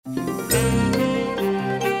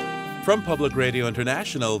From Public Radio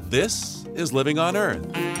International, this is Living on Earth.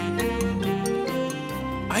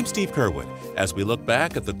 I'm Steve Curwood. As we look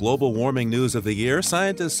back at the global warming news of the year,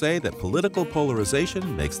 scientists say that political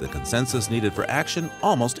polarization makes the consensus needed for action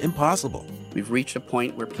almost impossible. We've reached a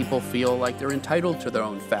point where people feel like they're entitled to their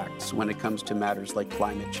own facts when it comes to matters like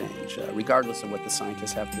climate change, regardless of what the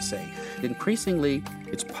scientists have to say. Increasingly,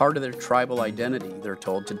 it's part of their tribal identity, they're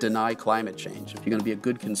told, to deny climate change. If you're going to be a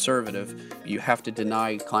good conservative, you have to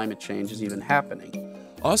deny climate change is even happening.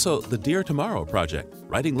 Also, the Dear Tomorrow Project,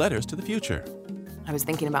 writing letters to the future. I was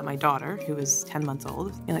thinking about my daughter, who is 10 months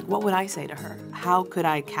old, and what would I say to her? How could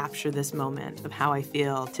I capture this moment of how I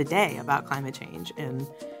feel today about climate change in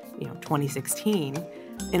 2016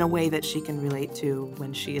 in a way that she can relate to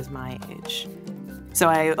when she is my age? So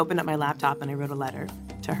I opened up my laptop and I wrote a letter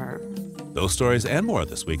to her. Those stories and more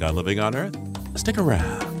this week on Living on Earth. Stick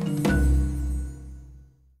around.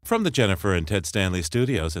 From the Jennifer and Ted Stanley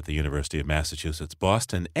studios at the University of Massachusetts,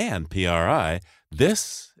 Boston, and PRI,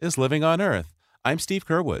 this is Living on Earth. I'm Steve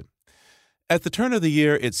Curwood. At the turn of the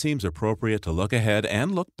year, it seems appropriate to look ahead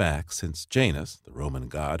and look back, since Janus, the Roman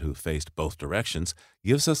god who faced both directions,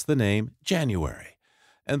 gives us the name January.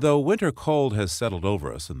 And though winter cold has settled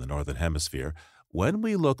over us in the Northern Hemisphere, when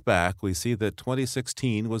we look back, we see that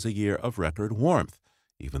 2016 was a year of record warmth,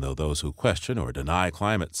 even though those who question or deny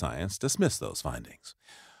climate science dismiss those findings.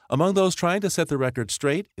 Among those trying to set the record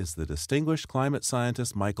straight is the distinguished climate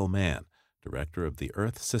scientist Michael Mann, director of the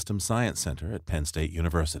Earth System Science Center at Penn State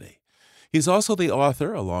University. He's also the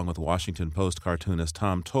author, along with Washington Post cartoonist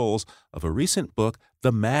Tom Towles, of a recent book,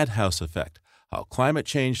 The Madhouse Effect: How Climate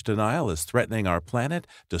Change Denial is Threatening Our Planet,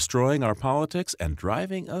 Destroying Our Politics, and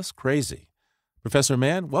Driving Us Crazy. Professor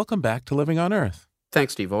Mann, welcome back to Living on Earth.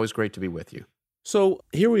 Thanks, Steve. Always great to be with you. So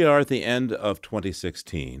here we are at the end of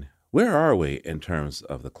 2016. Where are we in terms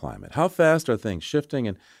of the climate? How fast are things shifting,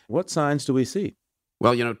 and what signs do we see?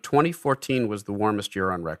 Well, 2014 was the warmest year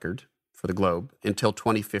on record for the globe. Until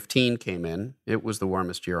 2015 came in, it was the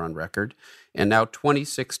warmest year on record. And now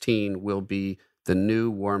 2016 will be the new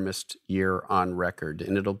warmest year on record,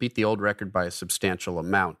 and it'll beat the old record by a substantial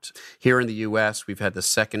amount. Here in the U.S., we've had the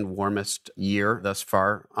second warmest year thus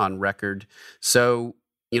far on record. So,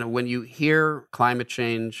 when you hear climate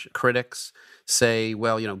change critics say,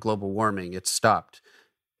 well, global warming, it's stopped.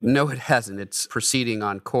 No, it hasn't. It's proceeding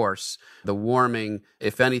on course. The warming,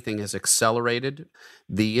 if anything, has accelerated.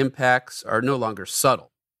 The impacts are no longer subtle.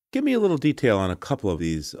 Give me a little detail on a couple of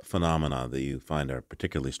these phenomena that you find are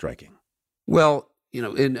particularly striking. Well,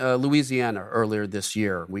 in Louisiana earlier this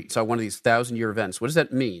year, we saw one of these 1,000-year events. What does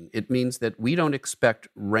that mean? It means that we don't expect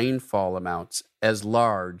rainfall amounts as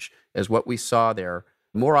large as what we saw there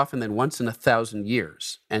more often than once in 1,000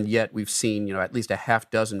 years. And yet we've seen, at least a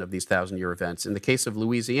half dozen of these 1,000-year events. In the case of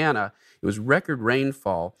Louisiana, it was record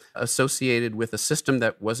rainfall associated with a system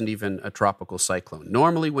that wasn't even a tropical cyclone.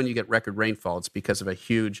 Normally, when you get record rainfall, it's because of a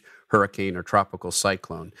huge hurricane or tropical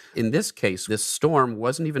cyclone. In this case, this storm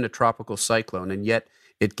wasn't even a tropical cyclone, and yet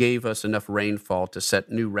it gave us enough rainfall to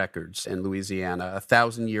set new records in Louisiana, a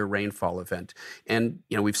 1,000-year rainfall event. And,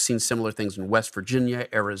 we've seen similar things in West Virginia,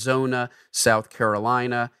 Arizona, South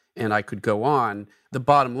Carolina, and I could go on. The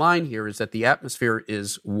bottom line here is that the atmosphere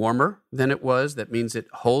is warmer than it was. That means it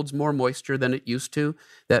holds more moisture than it used to.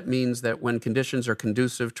 That means that when conditions are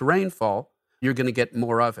conducive to rainfall, you're going to get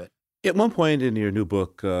more of it. At one point in your new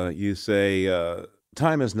book, you say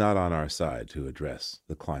time is not on our side to address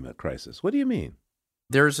the climate crisis. What do you mean?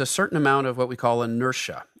 There's a certain amount of what we call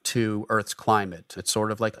inertia to Earth's climate. It's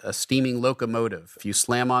sort of like a steaming locomotive. If you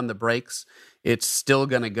slam on the brakes, it's still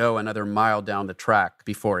going to go another mile down the track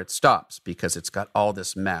before it stops because it's got all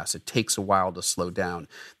this mass. It takes a while to slow down.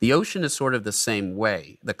 The ocean is sort of the same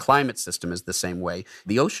way. The climate system is the same way.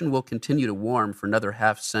 The ocean will continue to warm for another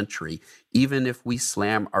half century, even if we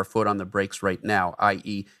slam our foot on the brakes right now,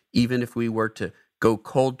 i.e., even if we were to go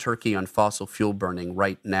cold turkey on fossil fuel burning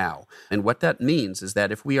right now. And what that means is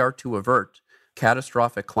that if we are to avert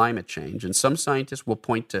catastrophic climate change, and some scientists will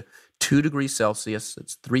point to 2 degrees Celsius,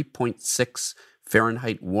 it's 3.6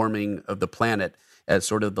 Fahrenheit warming of the planet as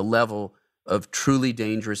sort of the level of truly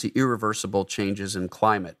dangerous, irreversible changes in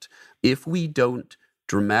climate. If we don't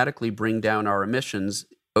dramatically bring down our emissions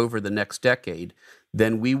over the next decade,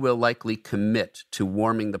 then we will likely commit to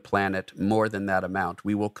warming the planet more than that amount.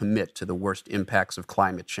 We will commit to the worst impacts of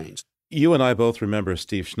climate change. You and I both remember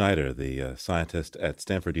Steve Schneider, the scientist at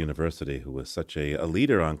Stanford University, who was such a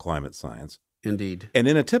leader on climate science. Indeed. And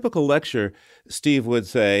in a typical lecture, Steve would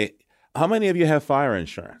say, how many of you have fire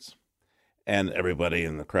insurance? And everybody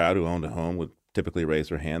in the crowd who owned a home would typically raise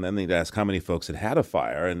their hand. Then they'd ask how many folks had had a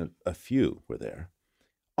fire, and a few were there.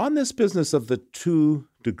 On this business of the 2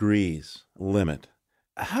 degrees limit,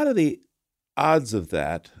 how do the odds of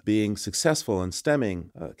that being successful in stemming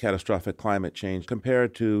catastrophic climate change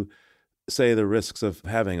compared to, say, the risks of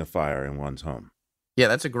having a fire in one's home? Yeah,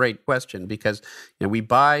 that's a great question because we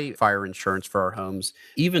buy fire insurance for our homes,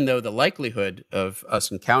 even though the likelihood of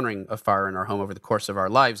us encountering a fire in our home over the course of our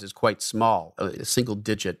lives is quite small, a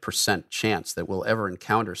single-digit % chance that we'll ever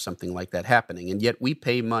encounter something like that happening. And yet we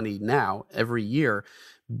pay money now every year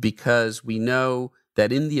because we know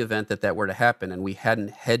that in the event that that were to happen and we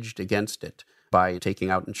hadn't hedged against it by taking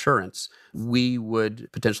out insurance, we would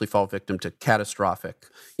potentially fall victim to catastrophic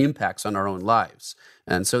impacts on our own lives.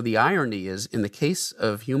 And so the irony is, in the case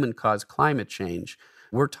of human-caused climate change,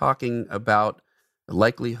 we're talking about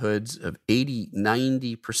likelihoods of 80,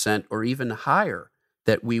 90% or even higher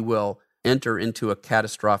that we will enter into a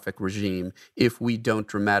catastrophic regime if we don't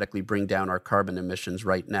dramatically bring down our carbon emissions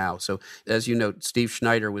right now. So, as you know, Steve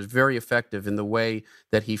Schneider was very effective in the way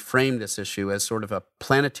that he framed this issue as sort of a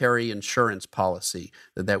planetary insurance policy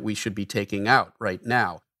that we should be taking out right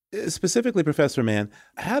now. Specifically, Professor Mann,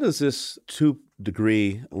 how does this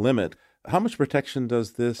 2-degree limit, how much protection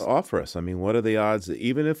does this offer us? I mean, what are the odds that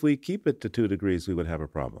even if we keep it to 2 degrees, we would have a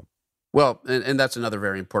problem? Well, and that's another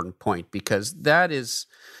very important point because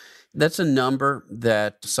that's a number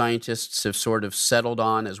that scientists have sort of settled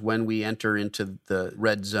on as when we enter into the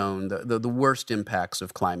red zone, the worst impacts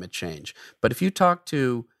of climate change. But if you talk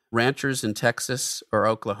to ranchers in Texas or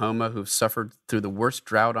Oklahoma who've suffered through the worst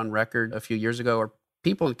drought on record a few years ago, or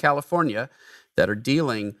people in California that are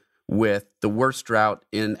dealing with the worst drought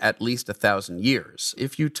in at least 1,000 years.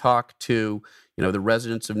 If you talk to the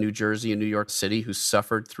residents of New Jersey and New York City who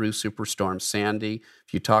suffered through Superstorm Sandy,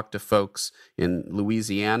 if you talk to folks in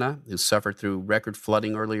Louisiana who suffered through record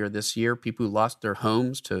flooding earlier this year, people who lost their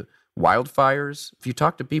homes to wildfires, if you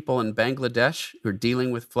talk to people in Bangladesh who are dealing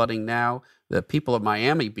with flooding now, the people of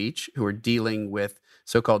Miami Beach who are dealing with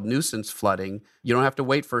so-called nuisance flooding, you don't have to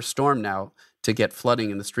wait for a storm now to get flooding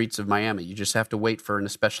in the streets of Miami. You just have to wait for an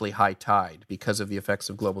especially high tide because of the effects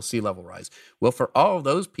of global sea level rise. Well, for all of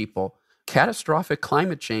those people, catastrophic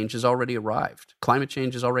climate change has already arrived. Climate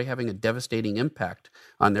change is already having a devastating impact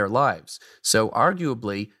on their lives. So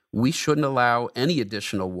arguably, we shouldn't allow any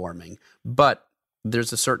additional warming, but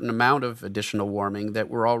there's a certain amount of additional warming that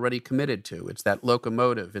we're already committed to. It's that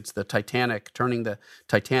locomotive. It's the Titanic, turning the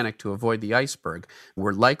Titanic to avoid the iceberg.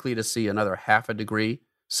 We're likely to see another 0.5 degree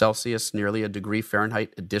Celsius, nearly 1 degree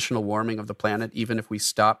Fahrenheit, additional warming of the planet, even if we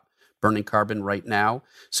stop burning carbon right now.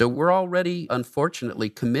 So we're already, unfortunately,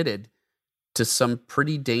 committed to some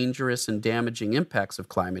pretty dangerous and damaging impacts of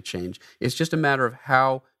climate change. It's just a matter of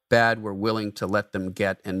how bad we're willing to let them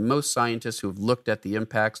get. And most scientists who have looked at the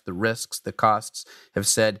impacts, the risks, the costs, have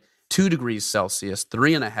said 2 degrees Celsius,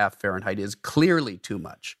 3.5 Fahrenheit is clearly too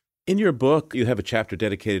much. In your book, you have a chapter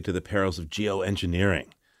dedicated to the perils of geoengineering.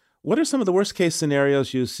 What are some of the worst-case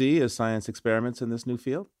scenarios you see as science experiments in this new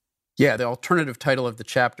field? Yeah, the alternative title of the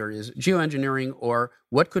chapter is Geoengineering, or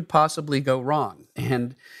What Could Possibly Go Wrong?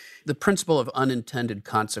 And the principle of unintended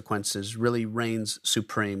consequences really reigns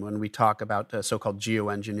supreme when we talk about so-called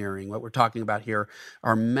geoengineering. What we're talking about here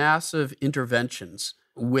are massive interventions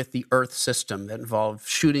with the Earth system that involve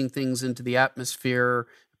shooting things into the atmosphere,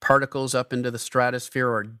 particles up into the stratosphere,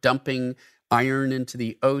 or dumping iron into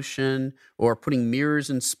the ocean, or putting mirrors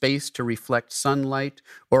in space to reflect sunlight,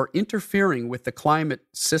 or interfering with the climate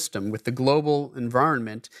system, with the global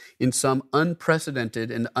environment in some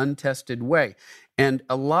unprecedented and untested way. And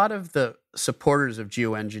a lot of the supporters of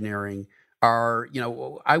geoengineering are,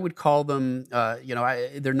 I would call them,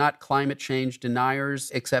 they're not climate change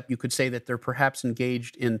deniers, except you could say that they're perhaps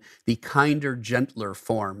engaged in the kinder, gentler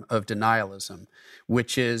form of denialism,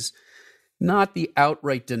 which is not the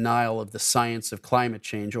outright denial of the science of climate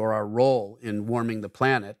change or our role in warming the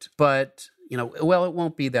planet, but, it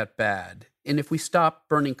won't be that bad. And if we stop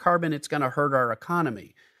burning carbon, it's going to hurt our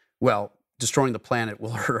economy. Well, destroying the planet will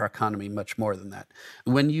hurt our economy much more than that.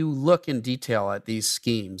 When you look in detail at these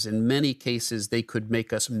schemes, in many cases, they could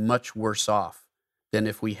make us much worse off than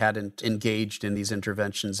if we hadn't engaged in these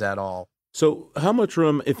interventions at all. So how much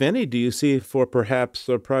room, if any, do you see for perhaps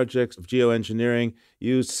projects of geoengineering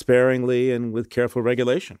used sparingly and with careful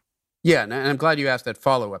regulation? Yeah, and I'm glad you asked that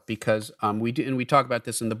follow-up because we talk about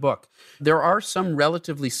this in the book. There are some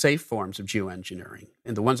relatively safe forms of geoengineering,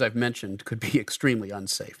 and the ones I've mentioned could be extremely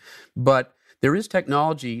unsafe. But there is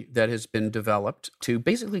technology that has been developed to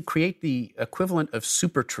basically create the equivalent of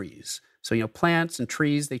super trees So, plants and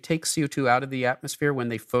trees, they take CO2 out of the atmosphere when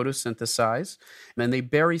they photosynthesize, and they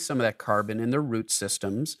bury some of that carbon in their root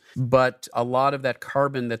systems. But a lot of that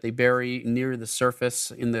carbon that they bury near the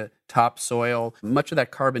surface in the topsoil, much of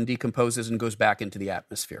that carbon decomposes and goes back into the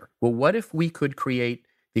atmosphere. Well, what if we could create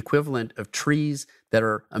the equivalent of trees that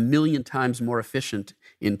are 1,000,000 times more efficient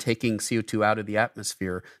in taking CO2 out of the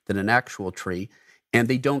atmosphere than an actual tree, and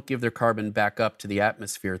they don't give their carbon back up to the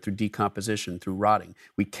atmosphere through decomposition, through rotting.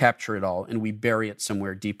 We capture it all and we bury it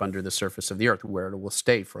somewhere deep under the surface of the earth where it will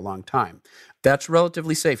stay for a long time. That's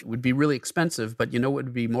relatively safe. It would be really expensive, but you know what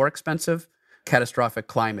would be more expensive? Catastrophic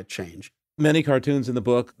climate change. Many cartoons in the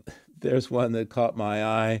book. There's one that caught my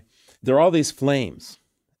eye. There are all these flames.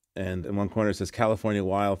 And in one corner it says California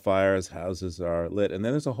wildfires, houses are lit. And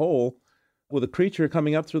then there's a hole with a creature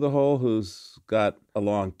coming up through the hole who's got a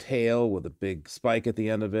long tail with a big spike at the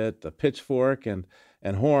end of it, a pitchfork and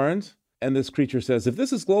horns. And this creature says, if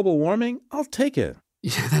this is global warming, I'll take it.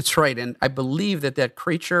 Yeah, that's right. And I believe that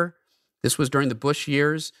creature, this was during the Bush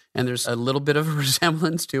years, and there's a little bit of a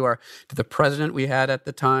resemblance to the president we had at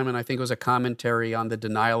the time. And I think it was a commentary on the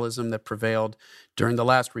denialism that prevailed during the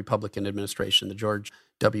last Republican administration, the George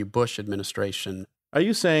W. Bush administration. Are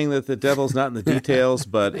you saying that the devil's not in the details,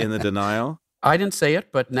 but in the denial? I didn't say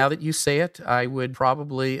it, but now that you say it, I would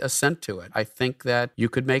probably assent to it. I think that you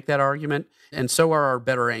could make that argument, and so are our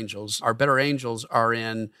better angels. Our better angels are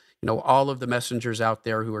in, all of the messengers out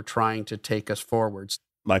there who are trying to take us forwards.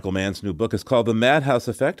 Michael Mann's new book is called The Madhouse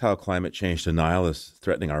Effect, How Climate Change Denial is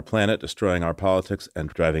Threatening Our Planet, Destroying Our Politics, and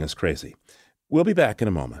Driving Us Crazy. We'll be back in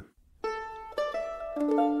a moment.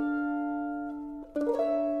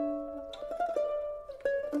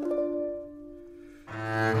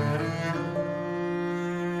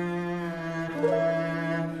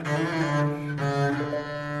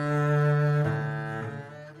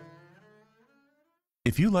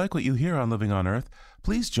 If you like what you hear on Living on Earth,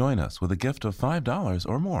 please join us with a gift of $5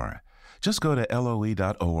 or more. Just go to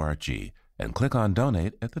LOE.org and click on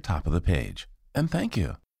Donate at the top of the page. And thank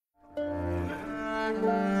you.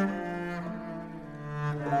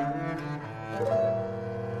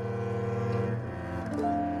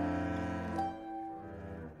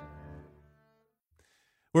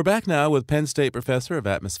 We're back now with Penn State Professor of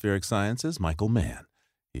Atmospheric Sciences, Michael Mann.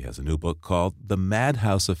 He has a new book called The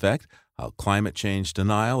Madhouse Effect, How Climate Change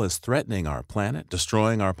Denial is Threatening Our Planet,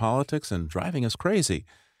 Destroying Our Politics, and Driving Us Crazy.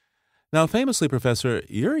 Now, famously, Professor,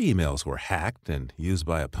 your emails were hacked and used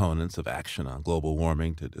by opponents of action on global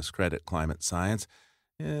warming to discredit climate science.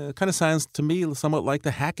 It kind of sounds to me somewhat like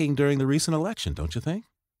the hacking during the recent election, don't you think?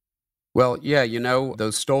 Well, yeah,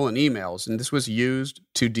 those stolen emails, and this was used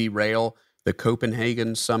to derail the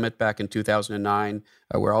Copenhagen summit back in 2009,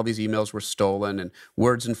 where all these emails were stolen and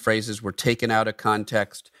words and phrases were taken out of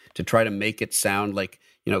context to try to make it sound like,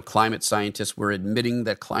 climate scientists were admitting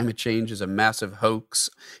that climate change is a massive hoax.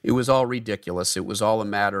 It was all ridiculous. It was all a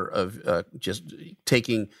matter of just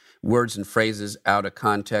taking words and phrases out of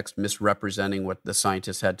context, misrepresenting what the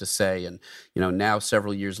scientists had to say. And, now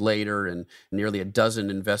several years later and nearly a dozen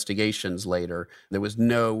investigations later, there was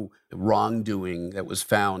no wrongdoing that was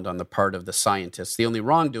found on the part of the scientists. The only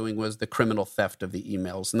wrongdoing was the criminal theft of the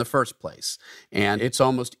emails in the first place. And it's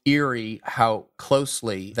almost eerie how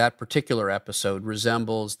closely that particular episode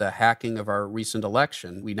resembles the hacking of our recent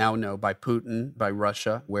election. We now know by Putin, by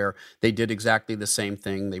Russia, where they did exactly the same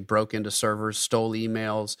thing. They broke into servers, stole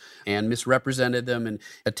emails, and misrepresented them and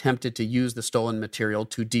attempted to use the stolen material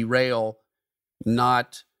to derail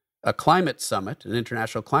not a climate summit, an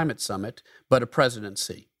international climate summit, but a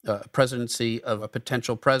presidency of a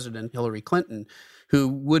potential president, Hillary Clinton, who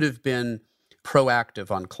would have been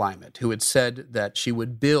proactive on climate, who had said that she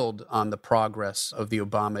would build on the progress of the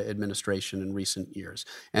Obama administration in recent years.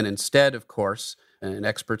 And instead, of course, and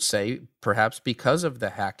experts say, perhaps because of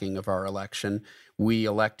the hacking of our election, we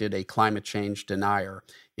elected a climate change denier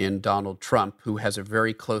in Donald Trump, who has a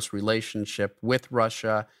very close relationship with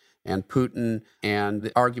Russia and Putin. And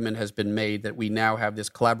the argument has been made that we now have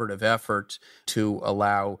this collaborative effort to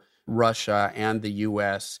allow Russia and the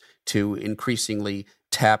U.S. to increasingly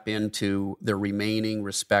tap into the remaining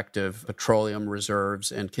respective petroleum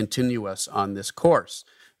reserves and continue us on this course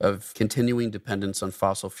of continuing dependence on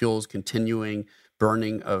fossil fuels, continuing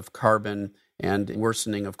burning of carbon, and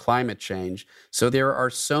worsening of climate change. So there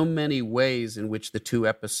are so many ways in which the two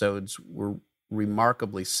episodes were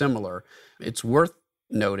remarkably similar. It's worth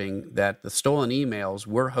noting that the stolen emails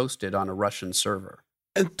were hosted on a Russian server.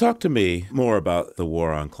 And talk to me more about the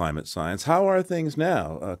war on climate science. How are things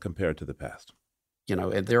now compared to the past?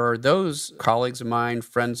 There are those colleagues of mine,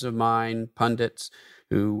 friends of mine, pundits,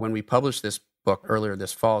 who, when we published this book earlier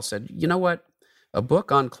this fall, said, you know what? A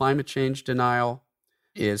book on climate change denial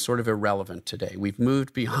is sort of irrelevant today. We've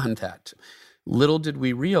moved beyond that. Little did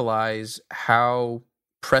we realize how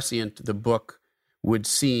prescient the book would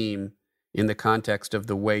seem in the context of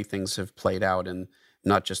the way things have played out in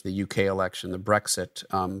not just the UK election, the Brexit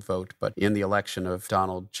vote, but in the election of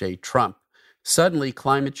Donald J. Trump. Suddenly,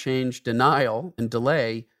 climate change denial and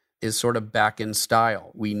delay is sort of back in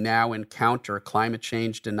style. We now encounter climate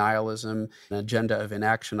change denialism, an agenda of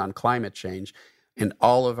inaction on climate change in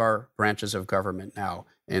all of our branches of government now,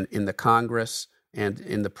 and in the Congress and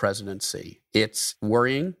in the presidency. It's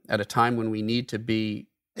worrying at a time when we need to be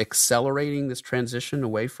accelerating this transition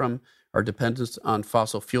away from our dependence on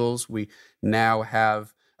fossil fuels. We now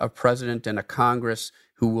have a president and a Congress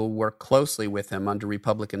who will work closely with him under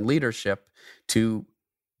Republican leadership to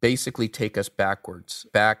basically take us backwards,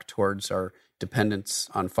 back towards our dependence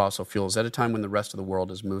on fossil fuels at a time when the rest of the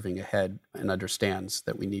world is moving ahead and understands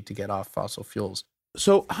that we need to get off fossil fuels.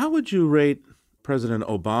 So how would you rate President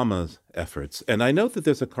Obama's efforts? And I note that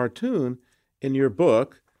there's a cartoon in your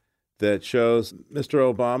book that shows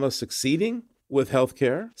Mr. Obama succeeding with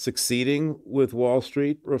healthcare, succeeding with Wall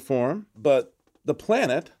Street reform, but the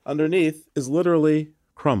planet underneath is literally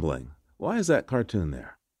crumbling. Why is that cartoon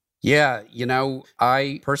there? Yeah,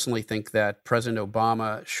 I personally think that President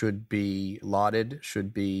Obama should be lauded,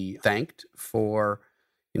 should be thanked for,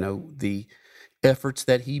 the efforts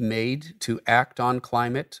that he made to act on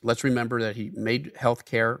climate. Let's remember that he made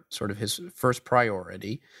healthcare sort of his first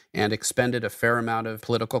priority and expended a fair amount of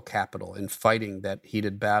political capital in fighting that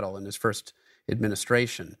heated battle in his first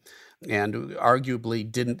administration, and arguably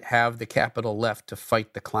didn't have the capital left to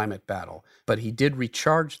fight the climate battle. But he did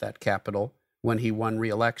recharge that capital when he won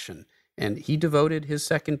re-election, and he devoted his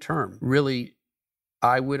second term. Really,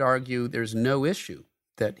 I would argue there's no issue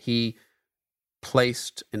that he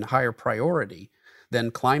placed in higher priority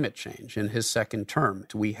than climate change in his second term.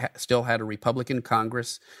 We still had a Republican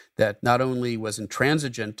Congress that not only was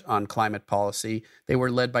intransigent on climate policy, they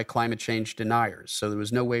were led by climate change deniers. So there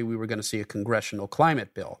was no way we were going to see a congressional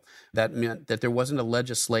climate bill. That meant that there wasn't a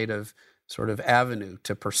legislative sort of avenue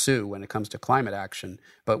to pursue when it comes to climate action.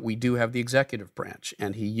 But we do have the executive branch,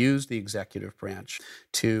 and he used the executive branch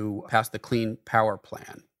to pass the Clean Power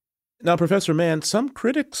Plan. Now, Professor Mann, some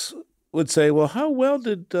critics would say, well, how well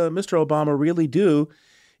did Mr. Obama really do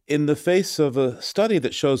in the face of a study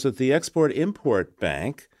that shows that the Export-Import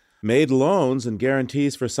Bank made loans and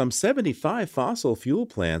guarantees for some 75 fossil fuel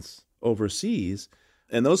plants overseas,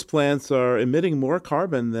 and those plants are emitting more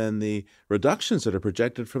carbon than the reductions that are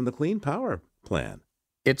projected from the Clean Power Plan?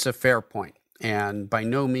 It's a fair point, and by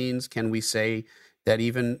no means can we say that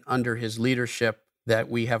even under his leadership that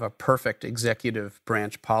we have a perfect executive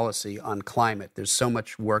branch policy on climate. There's so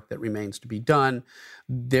much work that remains to be done.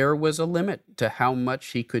 There was a limit to how much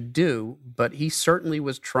he could do, but he certainly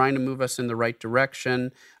was trying to move us in the right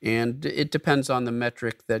direction, and it depends on the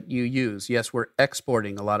metric that you use. Yes, we're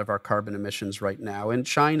exporting a lot of our carbon emissions right now, and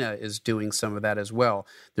China is doing some of that as well.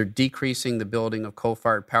 They're decreasing the building of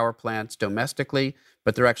coal-fired power plants domestically,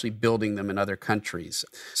 but they're actually building them in other countries.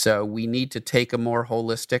 So we need to take a more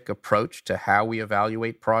holistic approach to how we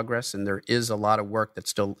evaluate progress, and there is a lot of work that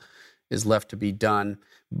still is left to be done.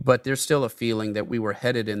 But there's still a feeling that we were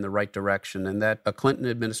headed in the right direction and that a Clinton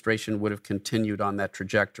administration would have continued on that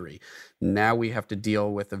trajectory. Now we have to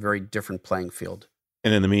deal with a very different playing field.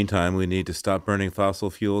 And in the meantime, we need to stop burning fossil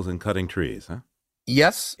fuels and cutting trees, huh?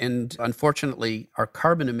 Yes, and unfortunately, our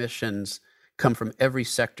carbon emissions come from every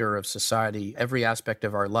sector of society, every aspect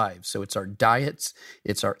of our lives. So it's our diets,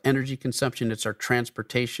 it's our energy consumption, it's our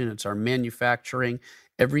transportation, it's our manufacturing,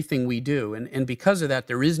 everything we do. And because of that,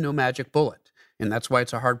 there is no magic bullet. And that's why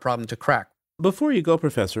it's a hard problem to crack. Before you go,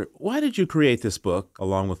 Professor, why did you create this book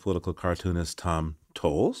along with political cartoonist Tom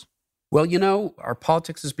Towles? Well, our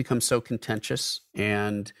politics has become so contentious,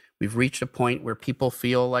 and we've reached a point where people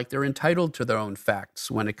feel like they're entitled to their own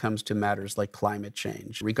facts when it comes to matters like climate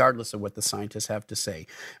change, regardless of what the scientists have to say.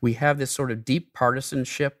 We have this sort of deep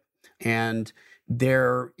partisanship, and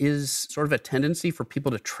there is sort of a tendency for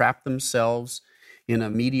people to trap themselves in a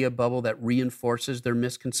media bubble that reinforces their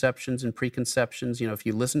misconceptions and preconceptions. If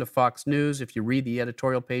you listen to Fox News, if you read the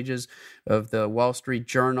editorial pages of the Wall Street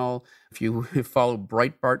Journal, if you follow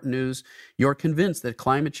Breitbart News, you're convinced that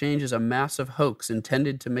climate change is a massive hoax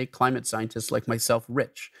intended to make climate scientists like myself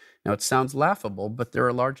rich. Now, it sounds laughable, but there are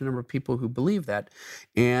a large number of people who believe that.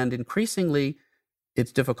 And increasingly,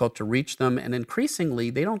 it's difficult to reach them. And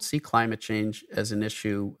increasingly, they don't see climate change as an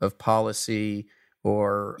issue of policy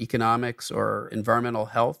or economics or environmental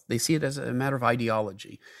health. They see it as a matter of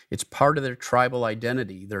ideology. It's part of their tribal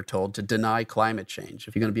identity, they're told, to deny climate change.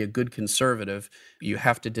 If you're going to be a good conservative, you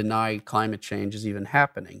have to deny climate change is even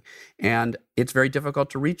happening. And it's very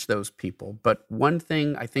difficult to reach those people. But one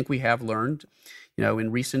thing I think we have learned,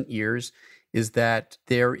 in recent years is that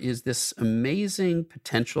there is this amazing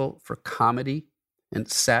potential for comedy and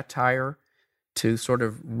satire to sort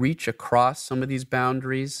of reach across some of these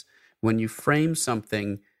boundaries. When you frame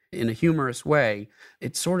something in a humorous way,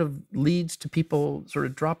 it sort of leads to people sort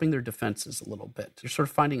of dropping their defenses a little bit. They're sort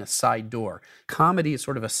of finding a side door. Comedy is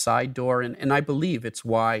sort of a side door, and I believe it's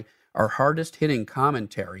why our hardest hitting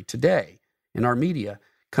commentary today in our media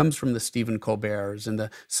comes from the Stephen Colberts and the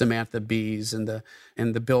Samantha Bees and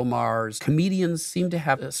the Bill Maher's. Comedians seem to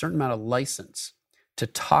have a certain amount of license to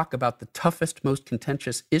talk about the toughest, most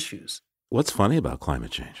contentious issues. What's funny about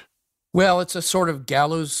climate change? Well, it's a sort of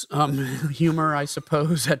gallows humor, I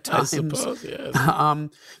suppose, at times. I suppose, yes.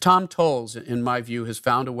 Tom Tolles, in my view, has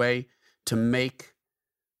found a way to make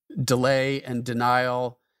delay and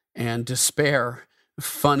denial and despair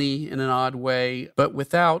funny in an odd way, but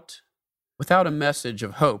without a message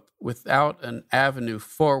of hope, without an avenue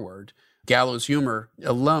forward. Gallows humor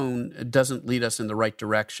alone doesn't lead us in the right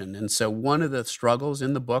direction. And so one of the struggles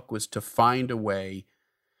in the book was to find a way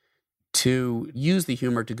to use the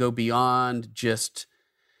humor to go beyond just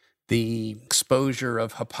the exposure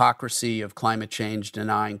of hypocrisy of climate change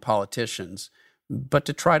denying politicians, but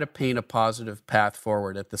to try to paint a positive path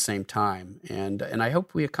forward at the same time. And I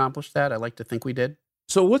hope we accomplished that. I like to think we did.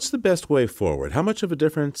 So what's the best way forward? How much of a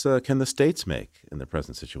difference can the states make in the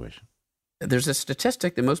present situation? There's a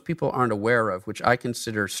statistic that most people aren't aware of, which I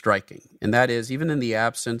consider striking, and that is even in the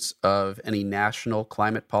absence of any national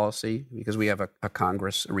climate policy, because we have a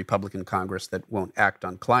Congress, a Republican Congress that won't act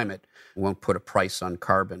on climate, won't put a price on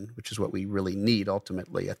carbon, which is what we really need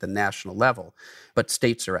ultimately at the national level, but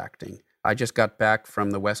states are acting. I just got back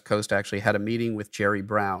from the West Coast. I actually had a meeting with Jerry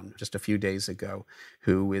Brown just a few days ago,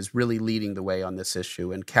 who is really leading the way on this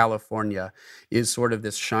issue. And California is sort of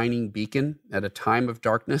this shining beacon at a time of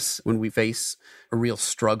darkness when we face a real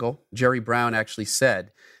struggle. Jerry Brown actually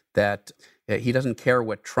said that he doesn't care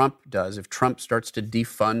what Trump does. If Trump starts to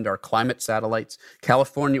defund our climate satellites,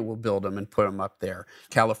 California will build them and put them up there.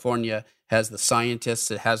 California has the scientists,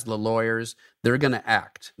 it has the lawyers. They're going to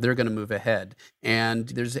act. They're going to move ahead. And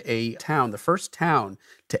there's a town, the first town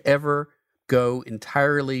to ever go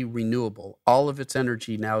entirely renewable. All of its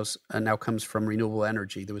energy now comes from renewable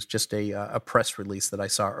energy. There was just a press release that I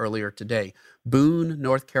saw earlier today. Boone,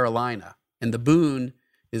 North Carolina. And the Boone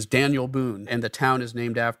is Daniel Boone, and the town is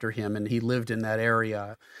named after him, and he lived in that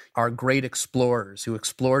area. Our great explorers who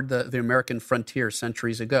explored the American frontier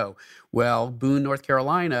centuries ago. Well, Boone, North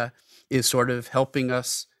Carolina is sort of helping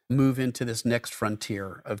us move into this next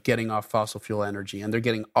frontier of getting off fossil fuel energy, and they're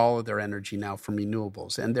getting all of their energy now from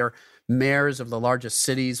renewables. And they're mayors of the largest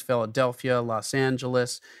cities, Philadelphia, Los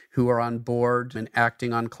Angeles, who are on board and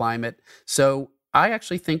acting on climate. So I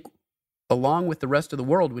actually think, along with the rest of the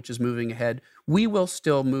world, which is moving ahead, we will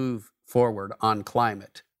still move forward on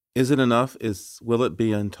climate. Is it enough? Will it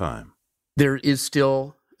be in time? There is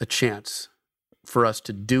still a chance for us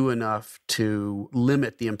to do enough to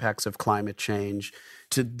limit the impacts of climate change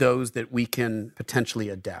to those that we can potentially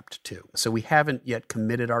adapt to. So we haven't yet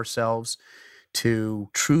committed ourselves to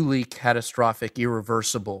truly catastrophic,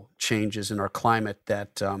 irreversible changes in our climate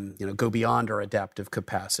that go beyond our adaptive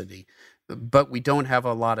capacity. But we don't have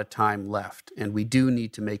a lot of time left, and we do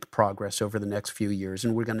need to make progress over the next few years,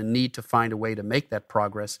 and we're going to need to find a way to make that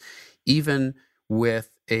progress, even with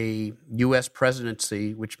a U.S.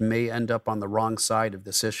 presidency which may end up on the wrong side of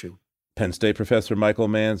this issue. Penn State professor Michael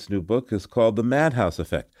Mann's new book is called The Madhouse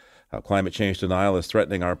Effect: How Climate Change Denial is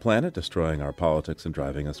Threatening Our Planet, Destroying Our Politics, and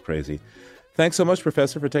Driving Us Crazy. Thanks so much,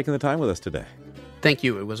 Professor, for taking the time with us today. Thank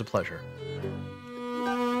you. It was a pleasure.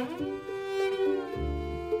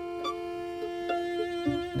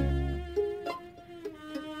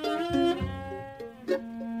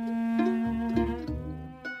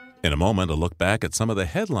 In a moment, a look back at some of the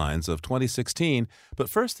headlines of 2016, but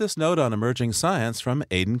first this note on emerging science from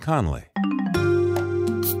Aidan Connolly.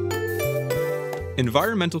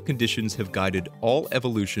 Environmental conditions have guided all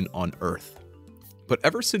evolution on Earth. But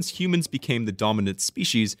ever since humans became the dominant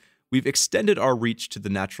species, we've extended our reach to the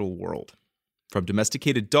natural world. From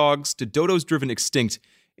domesticated dogs to dodos driven extinct,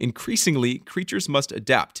 increasingly, creatures must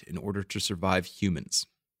adapt in order to survive humans.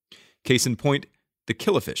 Case in point, the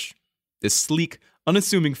killifish. This sleek,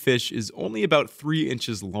 unassuming fish is only about 3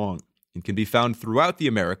 inches long and can be found throughout the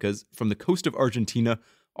Americas, from the coast of Argentina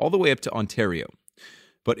all the way up to Ontario.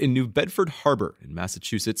 But in New Bedford Harbor in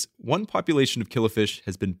Massachusetts, one population of killifish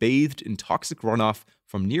has been bathed in toxic runoff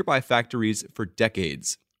from nearby factories for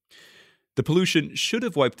decades. The pollution should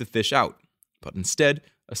have wiped the fish out, but instead,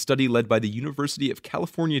 a study led by the University of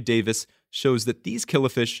California, Davis shows that these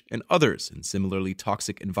killifish and others in similarly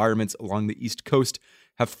toxic environments along the East Coast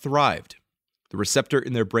have thrived. The receptor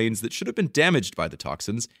in their brains that should have been damaged by the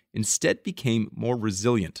toxins instead became more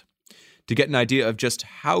resilient. To get an idea of just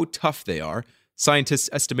how tough they are, scientists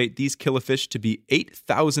estimate these killifish to be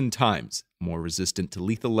 8,000 times more resistant to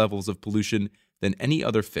lethal levels of pollution than any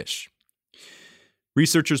other fish.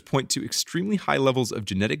 Researchers point to extremely high levels of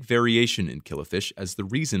genetic variation in killifish as the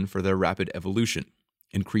reason for their rapid evolution.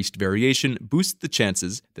 Increased variation boosts the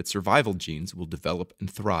chances that survival genes will develop and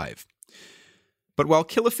thrive. But while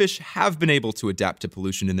killifish have been able to adapt to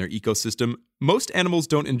pollution in their ecosystem, most animals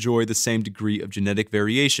don't enjoy the same degree of genetic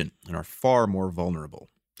variation and are far more vulnerable.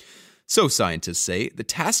 So scientists say the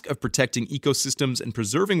task of protecting ecosystems and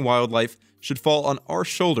preserving wildlife should fall on our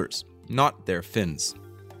shoulders, not their fins.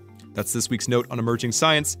 That's this week's Note on Emerging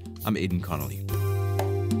Science. I'm Aidan Connolly.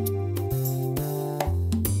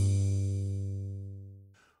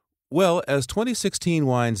 Well, as 2016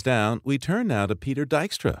 winds down, we turn now to Peter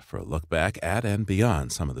Dykstra for a look back at and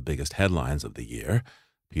beyond some of the biggest headlines of the year.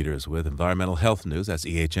 Peter is with Environmental Health News, that's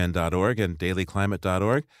ehn.org and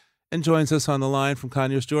dailyclimate.org, and joins us on the line from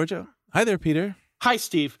Conyers, Georgia. Hi there, Peter. Hi,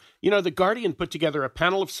 Steve. The Guardian put together a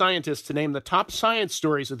panel of scientists to name the top science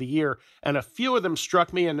stories of the year, and a few of them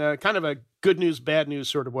struck me in kind of a good news, bad news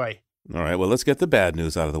sort of way. All right, well, let's get the bad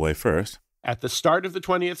news out of the way first. At the start of the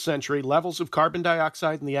 20th century, levels of carbon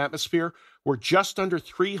dioxide in the atmosphere were just under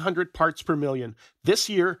 300 parts per million. This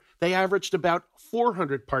year, they averaged about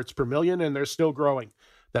 400 parts per million, and they're still growing.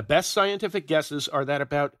 The best scientific guesses are that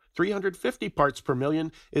about 350 parts per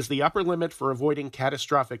million is the upper limit for avoiding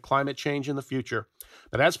catastrophic climate change in the future.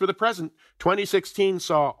 But as for the present, 2016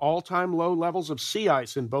 saw all-time low levels of sea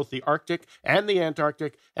ice in both the Arctic and the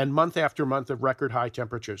Antarctic, and month after month of record high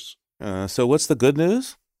temperatures. So what's the good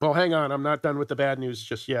news? Well, hang on, I'm not done with the bad news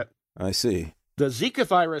just yet. I see. The Zika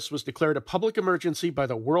virus was declared a public emergency by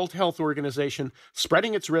the World Health Organization,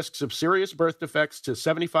 spreading its risks of serious birth defects to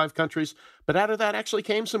 75 countries. But out of that actually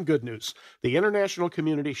came some good news. The international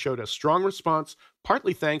community showed a strong response,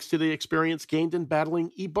 partly thanks to the experience gained in battling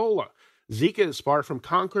Ebola. Zika is far from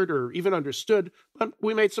conquered or even understood, but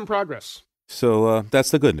we made some progress. So that's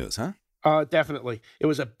the good news, huh? Definitely. It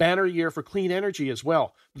was a banner year for clean energy as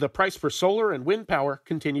well. The price for solar and wind power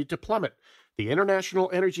continued to plummet. The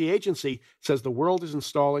International Energy Agency says the world is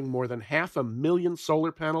installing more than 500,000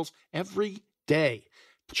 solar panels every day.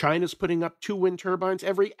 China's putting up 2 wind turbines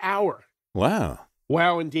every hour. Wow.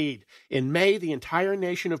 Wow, indeed. In May, the entire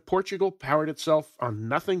nation of Portugal powered itself on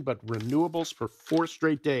nothing but renewables for 4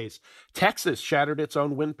 straight days. Texas shattered its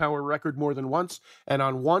own wind power record more than once, and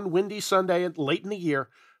on one windy Sunday late in the year,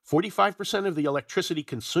 45% of the electricity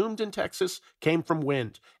consumed in Texas came from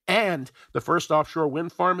wind, and the first offshore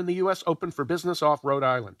wind farm in the U.S. opened for business off Rhode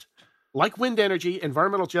Island. Like wind energy,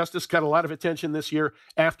 environmental justice got a lot of attention this year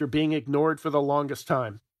after being ignored for the longest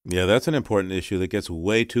time. Yeah, that's an important issue that gets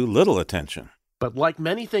way too little attention. But like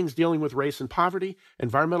many things dealing with race and poverty,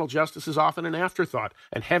 environmental justice is often an afterthought,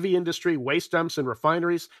 and heavy industry, waste dumps, and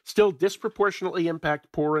refineries still disproportionately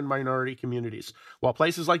impact poor and minority communities, while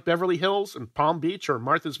places like Beverly Hills and Palm Beach or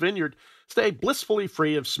Martha's Vineyard stay blissfully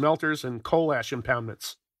free of smelters and coal ash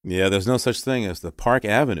impoundments. Yeah, there's no such thing as the Park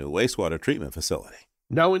Avenue wastewater treatment facility.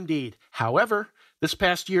 No, indeed. However, this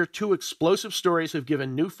past year, 2 explosive stories have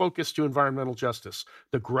given new focus to environmental justice.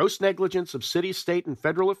 The gross negligence of city, state, and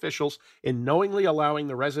federal officials in knowingly allowing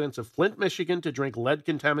the residents of Flint, Michigan to drink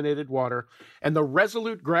lead-contaminated water, and the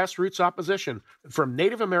resolute grassroots opposition from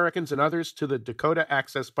Native Americans and others to the Dakota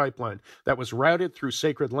Access Pipeline that was routed through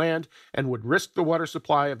sacred land and would risk the water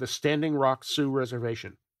supply of the Standing Rock Sioux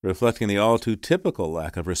Reservation. Reflecting the all-too-typical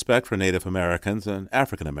lack of respect for Native Americans and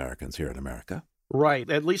African Americans here in America. Right.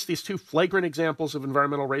 At least these 2 flagrant examples of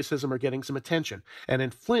environmental racism are getting some attention. And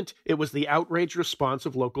in Flint, it was the outraged response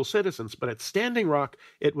of local citizens. But at Standing Rock,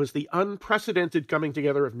 it was the unprecedented coming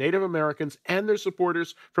together of Native Americans and their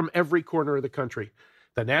supporters from every corner of the country.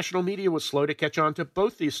 The national media was slow to catch on to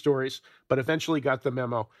both these stories, but eventually got the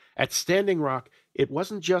memo. At Standing Rock, it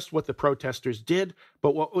wasn't just what the protesters did,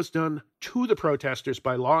 but what was done to the protesters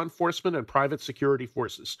by law enforcement and private security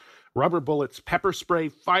forces. Rubber bullets, pepper spray,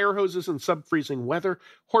 fire hoses in sub-freezing weather,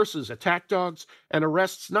 horses, attack dogs, and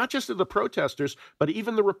arrests not just of the protesters, but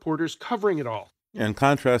even the reporters covering it all. And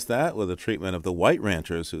contrast that with the treatment of the white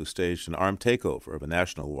ranchers who staged an armed takeover of a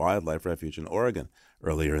national wildlife refuge in Oregon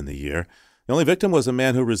earlier in the year. The only victim was a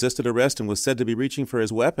man who resisted arrest and was said to be reaching for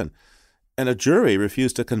his weapon. And a jury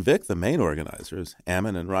refused to convict the main organizers,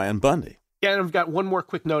 Ammon and Ryan Bundy. Yeah, and I've got one more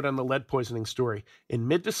quick note on the lead poisoning story. In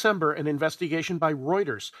mid-December, an investigation by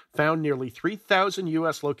Reuters found nearly 3,000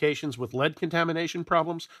 U.S. locations with lead contamination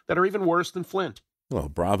problems that are even worse than Flint. Well,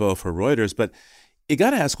 bravo for Reuters, but you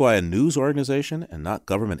got to ask why a news organization and not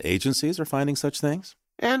government agencies are finding such things.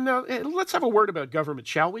 And let's have a word about government,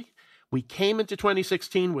 shall we? We came into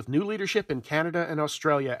 2016 with new leadership in Canada and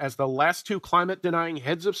Australia as the last two climate-denying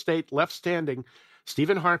heads of state left standing,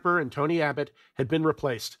 Stephen Harper and Tony Abbott, had been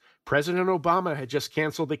replaced. President Obama had just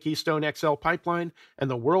canceled the Keystone XL pipeline, and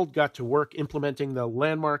the world got to work implementing the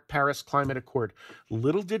landmark Paris Climate Accord.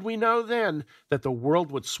 Little did we know then that the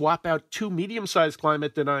world would swap out two medium-sized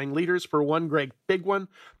climate-denying leaders for one great big one,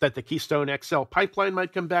 that the Keystone XL pipeline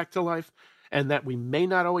might come back to life, and that we may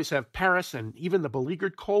not always have Paris, and even the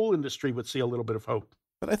beleaguered coal industry would see a little bit of hope.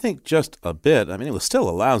 But I think just a bit. I mean, it was still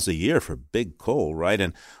a lousy year for big coal, right?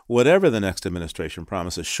 And whatever the next administration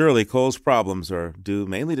promises, surely coal's problems are due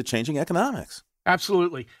mainly to changing economics.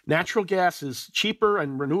 Absolutely. Natural gas is cheaper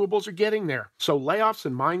and renewables are getting there. So layoffs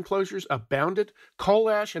and mine closures abounded. Coal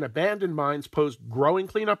ash and abandoned mines posed growing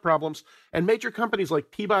cleanup problems. And major companies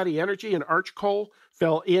like Peabody Energy and Arch Coal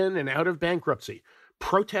fell in and out of bankruptcy.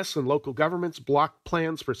 Protests in local governments blocked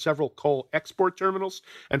plans for several coal export terminals,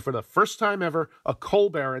 and for the first time ever, a coal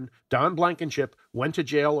baron, Don Blankenship, went to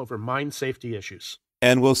jail over mine safety issues.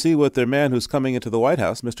 And we'll see what their man who's coming into the White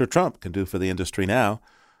House, Mr. Trump, can do for the industry now.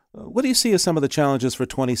 What do you see as some of the challenges for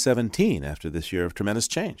 2017 after this year of tremendous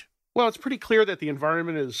change? Well, it's pretty clear that the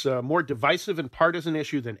environment is a more divisive and partisan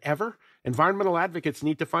issue than ever. Environmental advocates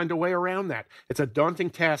need to find a way around that. It's a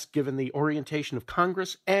daunting task given the orientation of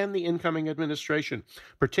Congress and the incoming administration,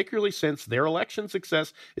 particularly since their election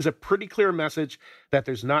success is a pretty clear message that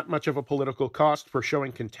there's not much of a political cost for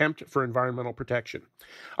showing contempt for environmental protection.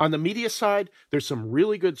 On the media side, there's some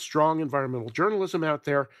really good, strong environmental journalism out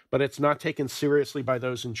there, but it's not taken seriously by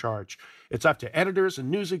those in charge. It's up to editors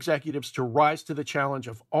and news executives to rise to the challenge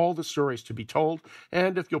of all the stories to be told,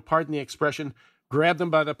 and if you'll pardon the expression, grab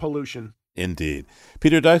them by the pollution. Indeed.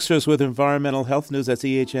 Peter Dykstra is with Environmental Health News at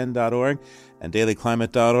ehn.org and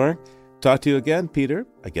dailyclimate.org. Talk to you again, Peter,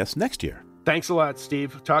 I guess next year. Thanks a lot,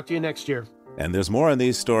 Steve. Talk to you next year. And there's more on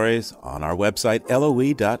these stories on our website,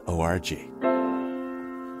 loe.org.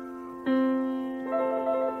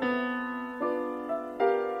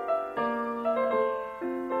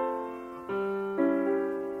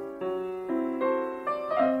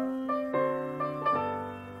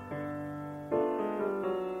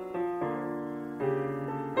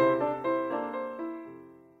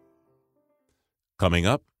 Coming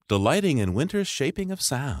up, delighting in winter's shaping of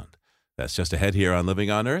sound. That's just ahead here on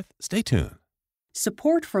Living on Earth. Stay tuned.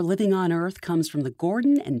 Support for Living on Earth comes from the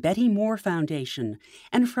Gordon and Betty Moore Foundation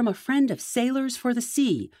and from a friend of Sailors for the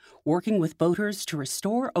Sea, working with boaters to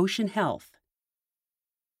restore ocean health.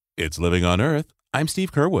 It's Living on Earth. I'm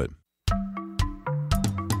Steve Curwood.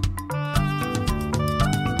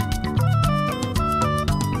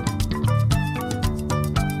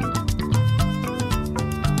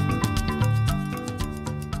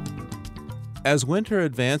 As winter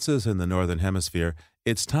advances in the Northern Hemisphere,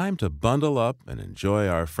 it's time to bundle up and enjoy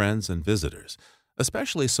our friends and visitors,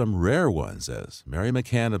 especially some rare ones, as Mary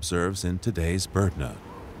McCann observes in today's BirdNote.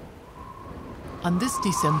 On this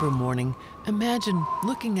December morning, imagine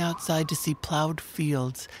looking outside to see plowed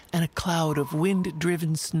fields and a cloud of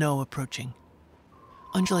wind-driven snow approaching.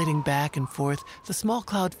 Undulating back and forth, the small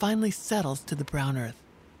cloud finally settles to the brown earth.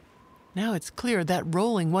 Now it's clear that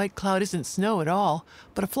rolling white cloud isn't snow at all,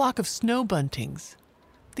 but a flock of snow buntings.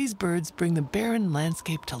 These birds bring the barren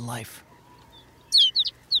landscape to life.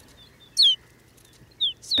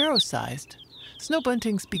 Sparrow-sized, snow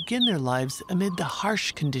buntings begin their lives amid the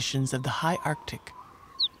harsh conditions of the high Arctic.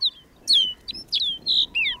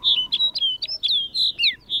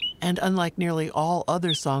 And unlike nearly all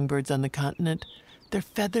other songbirds on the continent, they're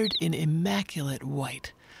feathered in immaculate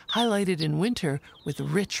white, highlighted in winter with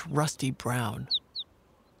rich, rusty brown.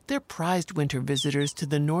 They're prized winter visitors to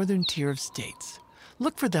the northern tier of states.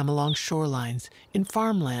 Look for them along shorelines, in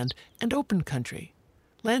farmland and open country,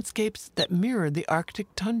 landscapes that mirror the Arctic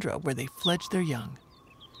tundra where they fledge their young.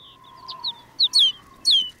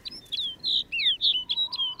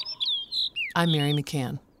 I'm Mary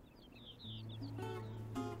McCann.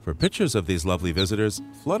 For pictures of these lovely visitors,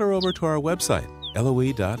 flutter over to our website,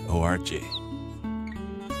 loe.org.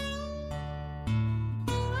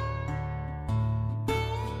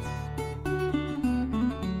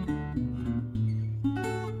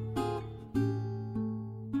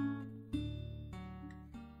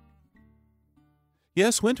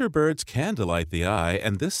 Yes, winter birds can delight the eye,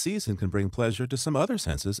 and this season can bring pleasure to some other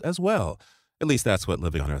senses as well. At least that's what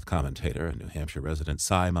Living on Earth commentator and New Hampshire resident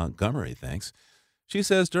Cy Montgomery thinks. She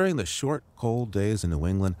says during the short, cold days in New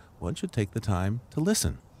England, one should take the time to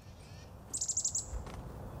listen.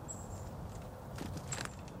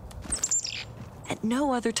 At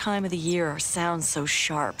no other time of the year are sounds so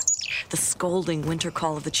sharp. The scolding winter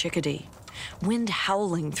call of the chickadee, wind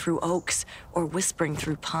howling through oaks or whispering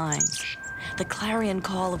through pines, the clarion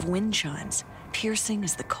call of wind chimes, piercing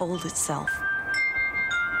as the cold itself.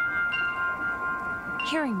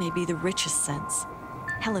 Hearing may be the richest sense.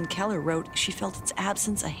 Helen Keller wrote she felt its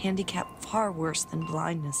absence a handicap far worse than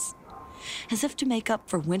blindness. As if to make up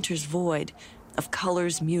for winter's void, of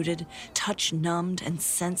colors muted, touch numbed, and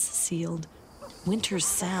sense sealed, winter's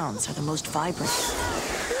sounds are the most vibrant.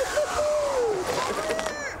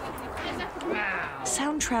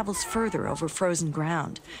 Sound travels further over frozen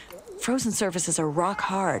ground. Frozen surfaces are rock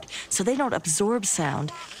hard, so they don't absorb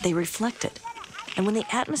sound, they reflect it. And when the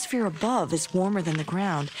atmosphere above is warmer than the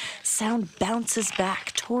ground, sound bounces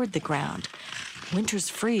back toward the ground. Winter's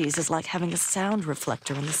freeze is like having a sound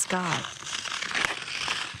reflector in the sky.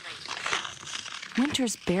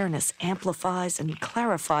 Winter's bareness amplifies and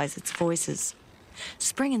clarifies its voices.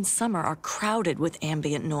 Spring and summer are crowded with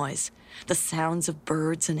ambient noise. The sounds of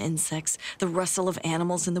birds and insects, the rustle of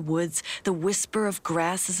animals in the woods, the whisper of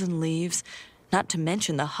grasses and leaves, not to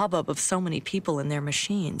mention the hubbub of so many people and their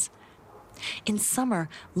machines. In summer,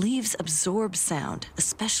 leaves absorb sound,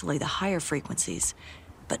 especially the higher frequencies.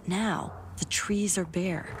 But now, the trees are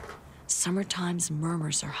bare. Summertime's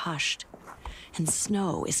murmurs are hushed. And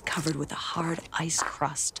snow is covered with a hard ice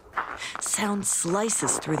crust. Sound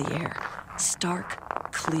slices through the air,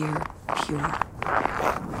 stark, clear, pure.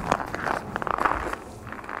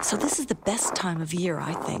 So this is the best time of year,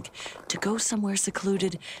 I think, to go somewhere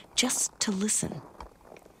secluded just to listen.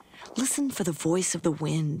 Listen for the voice of the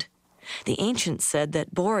wind. The ancients said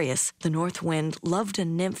that Boreas, the north wind, loved a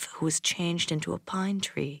nymph who was changed into a pine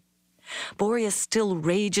tree. Boreas still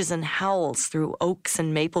rages and howls through oaks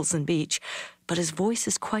and maples and beech, but his voice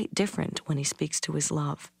is quite different when he speaks to his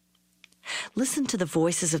love. Listen to the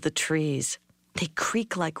voices of the trees. They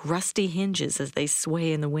creak like rusty hinges as they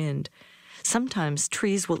sway in the wind. Sometimes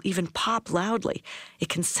trees will even pop loudly. It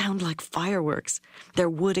can sound like fireworks, their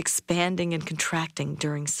wood expanding and contracting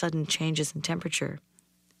during sudden changes in temperature.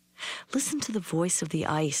 Listen to the voice of the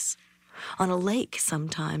ice. On a lake,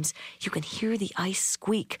 sometimes, you can hear the ice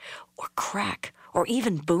squeak or crack or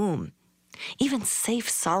even boom. Even safe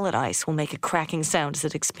solid ice will make a cracking sound as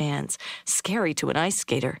it expands, scary to an ice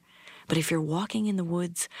skater. But if you're walking in the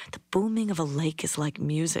woods, the booming of a lake is like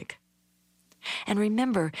music. And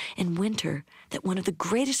remember, in winter, that one of the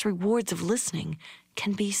greatest rewards of listening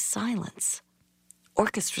can be silence.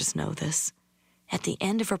 Orchestras know this. At the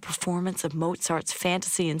end of a performance of Mozart's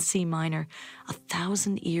Fantasy in C minor,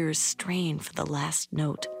 1,000 ears strain for the last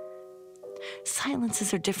note.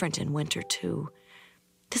 Silences are different in winter, too.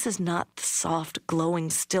 This is not the soft, glowing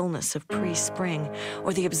stillness of pre-spring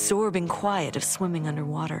or the absorbing quiet of swimming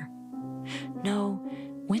underwater. No,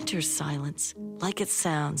 winter's silence, like it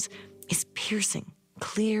sounds, is piercing,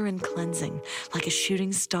 clear and cleansing, like a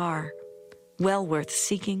shooting star, well worth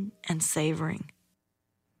seeking and savoring.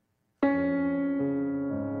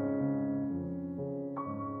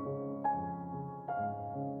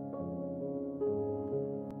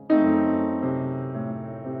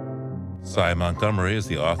 Cy Montgomery is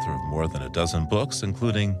the author of more than a dozen books,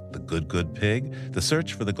 including The Good, Good Pig, The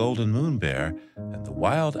Search for the Golden Moon Bear, and The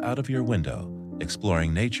Wild Out of Your Window,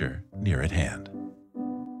 Exploring Nature Near at Hand.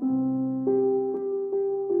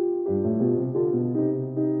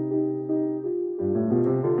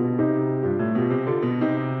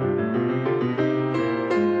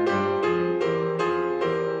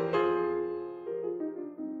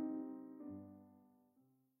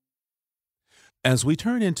 As we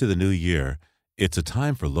turn into the new year, it's a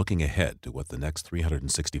time for looking ahead to what the next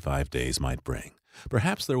 365 days might bring.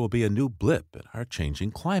 Perhaps there will be a new blip in our changing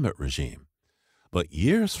climate regime. But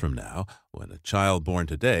years from now, when a child born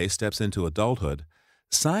today steps into adulthood,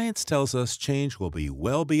 science tells us change will be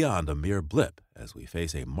well beyond a mere blip as we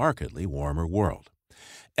face a markedly warmer world.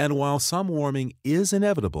 And while some warming is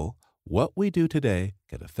inevitable, what we do today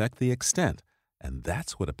can affect the extent, and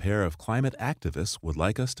that's what a pair of climate activists would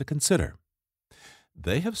like us to consider.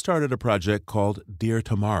 They have started a project called Dear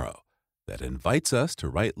Tomorrow that invites us to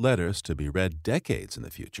write letters to be read decades in the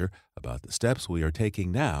future about the steps we are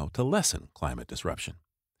taking now to lessen climate disruption.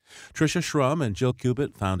 Tricia Shrum and Jill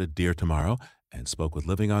Cubitt founded Dear Tomorrow and spoke with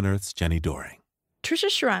Living on Earth's Jenny Doring. Tricia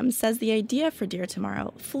Shrum says the idea for Dear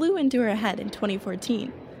Tomorrow flew into her head in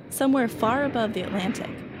 2014. somewhere far above the Atlantic.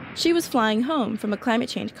 She was flying home from a climate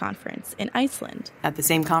change conference in Iceland. At the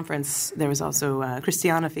same conference, there was also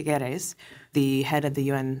Christiana Figueres, the head of the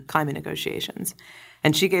UN climate negotiations.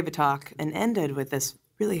 And she gave a talk and ended with this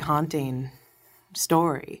really haunting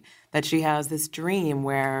story that she has this dream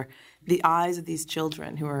where the eyes of these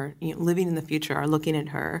children who are living in the future are looking at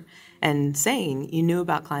her and saying, you knew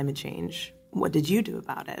about climate change. What did you do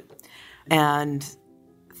about it? And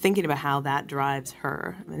thinking about how that drives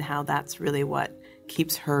her and how that's really what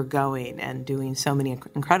keeps her going and doing so many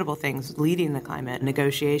incredible things, leading the climate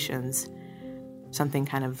negotiations, something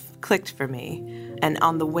kind of clicked for me. And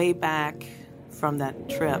on the way back from that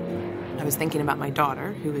trip, I was thinking about my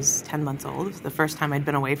daughter, who was 10 months old. It was the first time I'd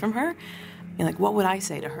been away from her. What would I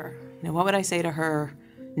say to her? What would I say to her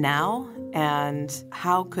now? And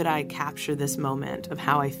how could I capture this moment of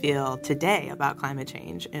how I feel today about climate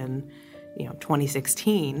change in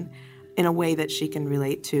 2016 in a way that she can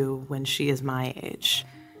relate to when she is my age?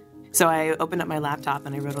 So I opened up my laptop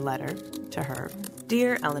and I wrote a letter to her.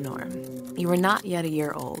 Dear Eleanor, you are not yet a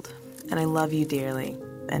year old, and I love you dearly.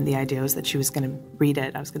 And the idea was that she was going to read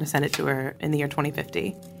it. I was going to send it to her in the year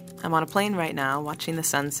 2050. I'm on a plane right now watching the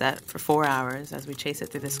sunset for 4 hours as we chase it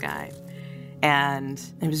through the sky. And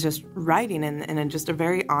it was just writing in just a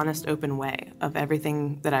very honest, open way of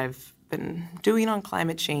everything that I've been doing on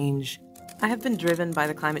climate change. I have been driven by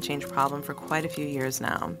the climate change problem for quite a few years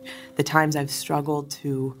now. The times I've struggled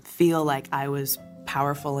to feel like I was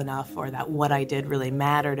powerful enough or that what I did really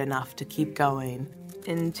mattered enough to keep going.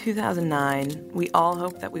 In 2009, we all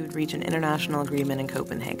hoped that we would reach an international agreement in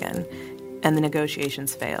Copenhagen, and the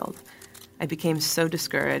negotiations failed. I became so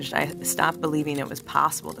discouraged, I stopped believing it was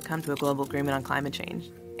possible to come to a global agreement on climate change.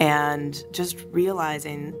 And just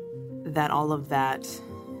realizing that all of that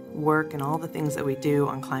work and all the things that we do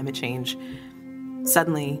on climate change,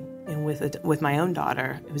 suddenly, and with my own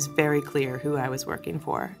daughter, it was very clear who I was working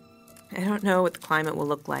for. I don't know what the climate will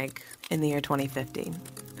look like in the year 2050.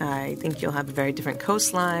 I think you'll have a very different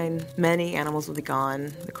coastline. Many animals will be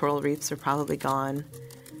gone. The coral reefs are probably gone.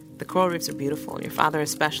 The coral reefs are beautiful, and your father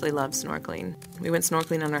especially loves snorkeling. We went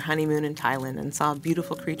snorkeling on our honeymoon in Thailand and saw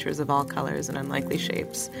beautiful creatures of all colors and unlikely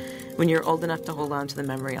shapes. When you're old enough to hold on to the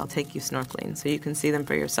memory, I'll take you snorkeling so you can see them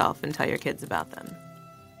for yourself and tell your kids about them.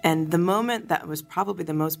 And the moment that was probably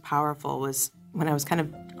the most powerful was when I was kind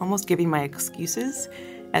of almost giving my excuses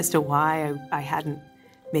as to why I hadn't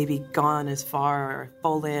maybe gone as far or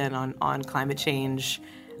full in on climate change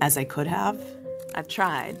as I could have. I've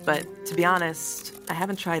tried, but to be honest, I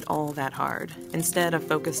haven't tried all that hard. Instead, I've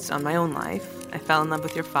focused on my own life. I fell in love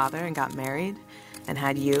with your father and got married and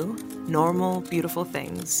had you. Normal, beautiful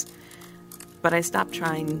things. But I stopped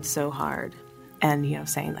trying so hard and,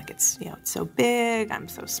 saying it's so big, I'm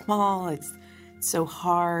so small, it's so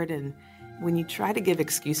hard. And when you try to give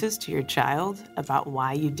excuses to your child about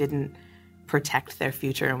why you didn't protect their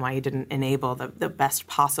future and why you didn't enable the best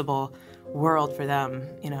possible world for them,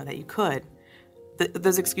 that you could,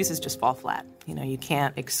 those excuses just fall flat. You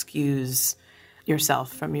can't excuse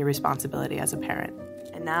yourself from your responsibility as a parent.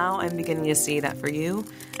 And now I'm beginning to see that for you,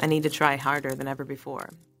 I need to try harder than ever before.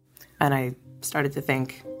 And I started to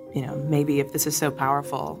think, maybe if this is so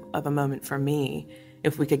powerful of a moment for me,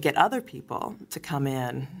 if we could get other people to come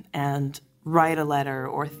in and write a letter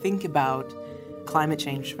or think about climate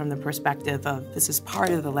change from the perspective of this is part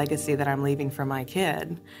of the legacy that I'm leaving for my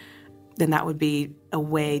kid, then that would be a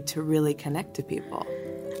way to really connect to people.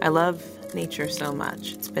 I love nature so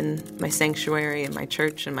much. It's been my sanctuary and my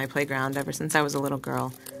church and my playground ever since I was a little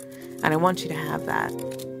girl. And I want you to have that.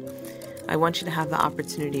 I want you to have the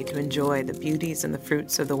opportunity to enjoy the beauties and the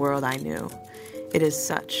fruits of the world I knew. It is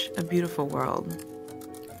such a beautiful world.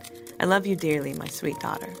 I love you dearly, my sweet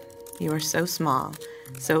daughter. You are so small,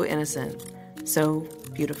 so innocent, so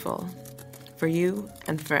beautiful. For you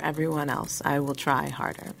and for everyone else, I will try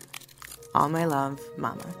harder. All my love,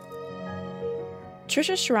 Mama.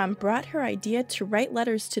 Trisha Shrum brought her idea to write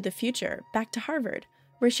letters to the future back to Harvard,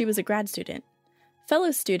 where she was a grad student.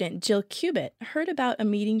 Fellow student Jill Cubitt heard about a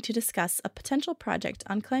meeting to discuss a potential project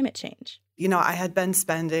on climate change. I had been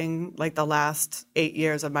spending the last 8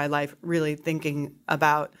 years of my life really thinking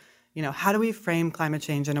about, how do we frame climate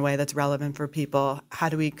change in a way that's relevant for people? How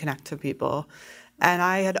do we connect to people? And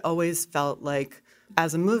I had always felt like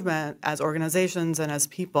as a movement, as organizations, and as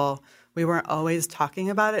people, we weren't always talking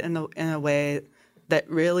about it in a way that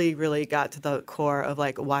really, really got to the core of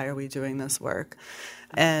why are we doing this work?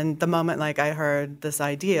 And the moment I heard this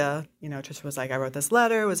idea, Trisha was I wrote this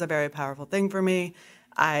letter, it was a very powerful thing for me.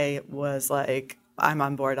 I was I'm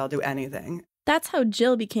on board, I'll do anything. That's how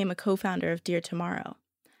Jill became a co-founder of Dear Tomorrow.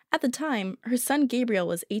 At the time, her son Gabriel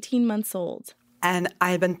was 18 months old. And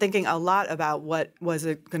I had been thinking a lot about what was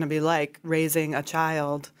it going to be like raising a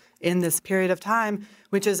child in this period of time,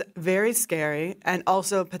 which is very scary and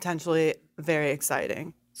also potentially very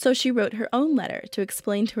exciting. So she wrote her own letter to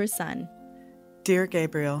explain to her son. Dear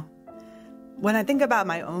Gabriel, when I think about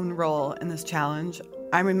my own role in this challenge,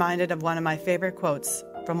 I'm reminded of one of my favorite quotes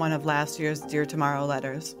from one of last year's Dear Tomorrow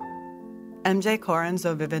letters. M.J. Corin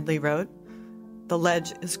so vividly wrote, "The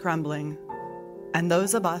ledge is crumbling, and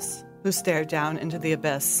those of us who stare down into the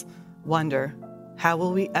abyss wonder, how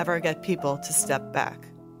will we ever get people to step back?"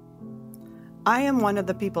 I am one of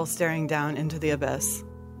the people staring down into the abyss.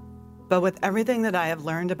 But with everything that I have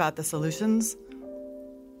learned about the solutions,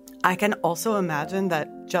 I can also imagine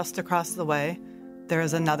that just across the way, there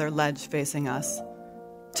is another ledge facing us.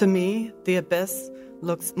 To me, the abyss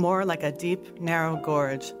looks more like a deep, narrow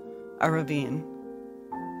gorge, a ravine.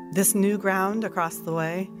 This new ground across the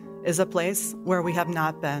way is a place where we have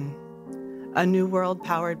not been, a new world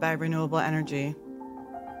powered by renewable energy.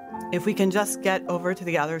 If we can just get over to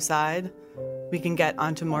the other side, we can get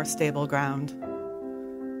onto more stable ground.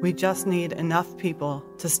 We just need enough people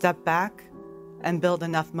to step back and build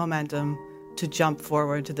enough momentum to jump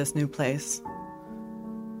forward to this new place.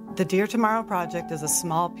 The Dear Tomorrow Project is a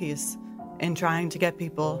small piece in trying to get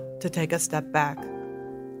people to take a step back,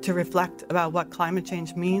 to reflect about what climate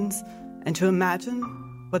change means, and to imagine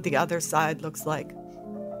what the other side looks like.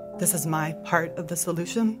 This is my part of the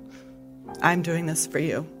solution. I'm doing this for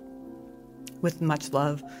you. With much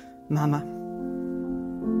love, Mama.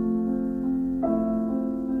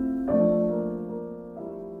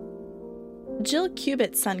 Jill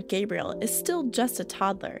Cubitt's son Gabriel is still just a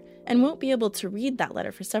toddler and won't be able to read that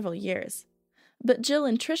letter for several years. But Jill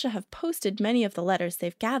and Tricia have posted many of the letters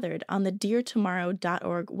they've gathered on the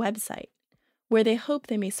DearTomorrow.org website, where they hope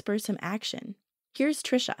they may spur some action. Here's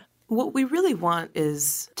Tricia. What we really want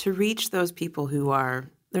is to reach those people who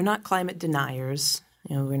they're not climate deniers.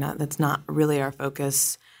 That's not really our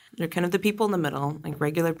focus. They're kind of the people in the middle, like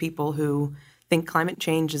regular people who think climate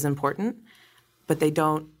change is important, but they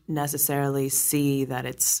don't necessarily see that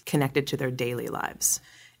it's connected to their daily lives.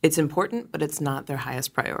 It's important, but it's not their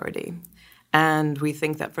highest priority. And we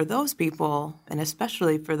think that for those people, and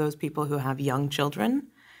especially for those people who have young children,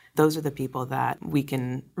 those are the people that we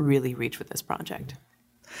can really reach with this project.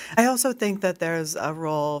 I also think that there's a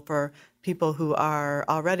role for people who are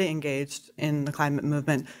already engaged in the climate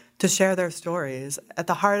movement to share their stories. At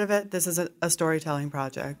the heart of it, this is a storytelling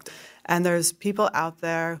project. And there's people out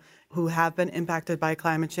there who have been impacted by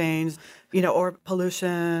climate change, or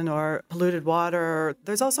pollution or polluted water.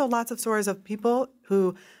 There's also lots of stories of people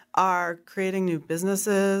who are creating new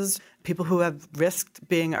businesses, people who have risked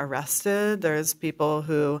being arrested. There's people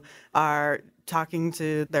who are talking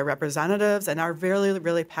to their representatives and are really,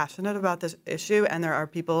 really passionate about this issue. And there are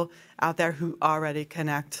people out there who already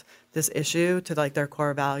connect this issue to their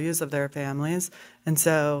core values of their families. And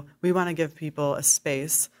so we want to give people a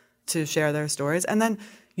space to share their stories and then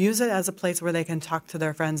use it as a place where they can talk to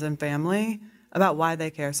their friends and family about why they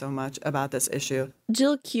care so much about this issue.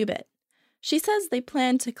 Jill Cubitt. She says they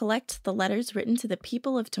plan to collect the letters written to the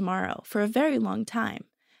people of tomorrow for a very long time.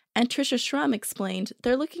 And Tricia Shrum explained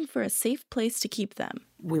they're looking for a safe place to keep them.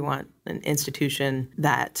 We want an institution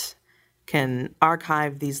that can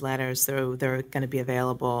archive these letters so they're going to be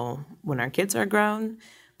available when our kids are grown,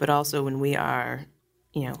 but also when we are,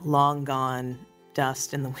 long gone,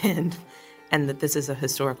 dust in the wind, and that this is a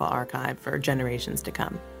historical archive for generations to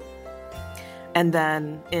come. And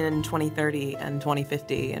then in 2030 and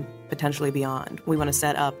 2050 and potentially beyond, we want to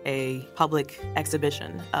set up a public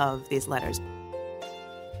exhibition of these letters.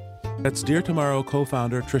 That's Dear Tomorrow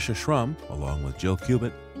co-founder Tricia Shrum, along with Jill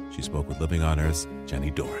Cubitt. She spoke with Living on Earth's Jenny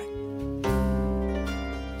Doring.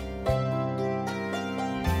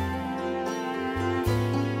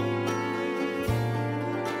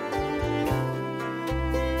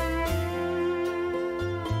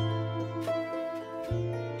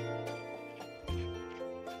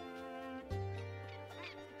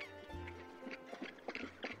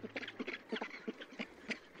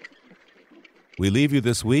 We leave you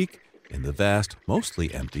this week in the vast,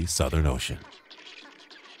 mostly empty Southern Ocean.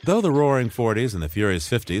 Though the roaring 40s and the furious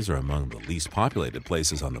 50s are among the least populated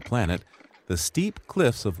places on the planet, the steep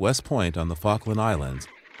cliffs of West Point on the Falkland Islands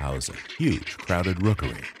house a huge, crowded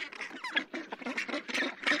rookery.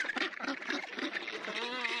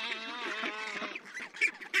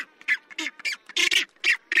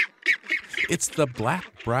 It's the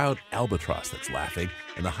black-browed albatross that's laughing,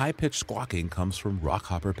 and the high-pitched squawking comes from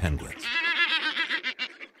rockhopper penguins.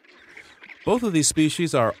 Both of these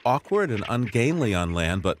species are awkward and ungainly on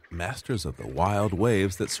land, but masters of the wild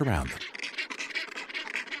waves that surround them.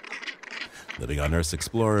 Living on Earth's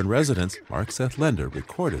explorer-in-residence, Mark Seth Lender,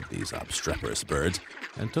 recorded these obstreperous birds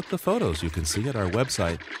and took the photos you can see at our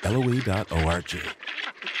website, loe.org.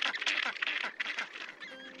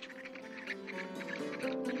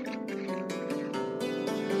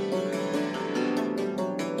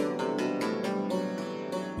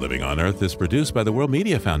 Living on Earth is produced by the World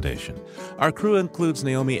Media Foundation. Our crew includes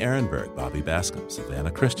Naomi Ehrenberg, Bobby Bascom,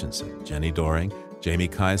 Savannah Christensen, Jenny Doring, Jamie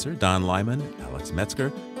Kaiser, Don Lyman, Alex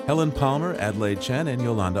Metzger, Helen Palmer, Adelaide Chen, and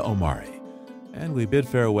Yolanda Omari. And we bid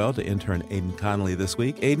farewell to intern Aidan Connolly this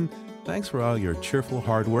week. Aidan, thanks for all your cheerful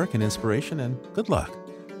hard work and inspiration, and good luck.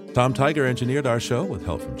 Tom Tiger engineered our show with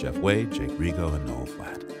help from Jeff Wade, Jake Rigo, and Noel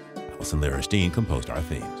Flatt. Alison Lirish-Dean composed our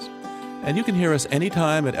themes. And you can hear us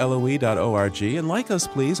anytime at loe.org, and like us,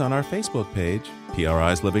 please, on our Facebook page,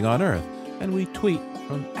 PRI's Living on Earth, and we tweet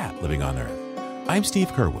from @LivingOnEarth. I'm Steve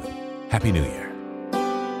Curwood. Happy New Year.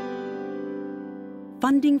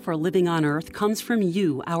 Funding for Living on Earth comes from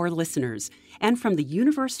you, our listeners, and from the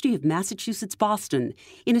University of Massachusetts Boston,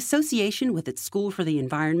 in association with its School for the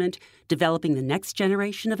Environment, developing the next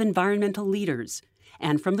generation of environmental leaders,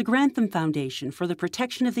 and from the Grantham Foundation for the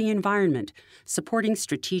Protection of the Environment, supporting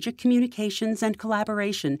strategic communications and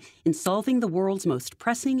collaboration in solving the world's most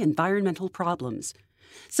pressing environmental problems.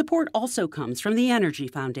 Support also comes from the Energy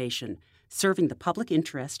Foundation, serving the public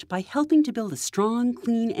interest by helping to build a strong,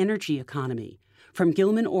 clean energy economy, from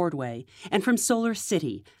Gilman Ordway, and from Solar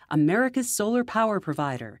City, America's solar power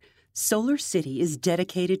provider. Solar City is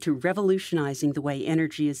dedicated to revolutionizing the way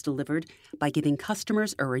energy is delivered by giving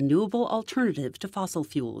customers a renewable alternative to fossil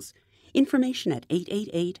fuels. Information at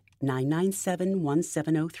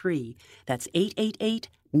 888-997-1703. That's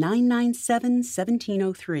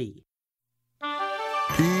 888-997-1703.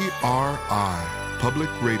 PRI, Public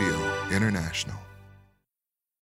Radio International.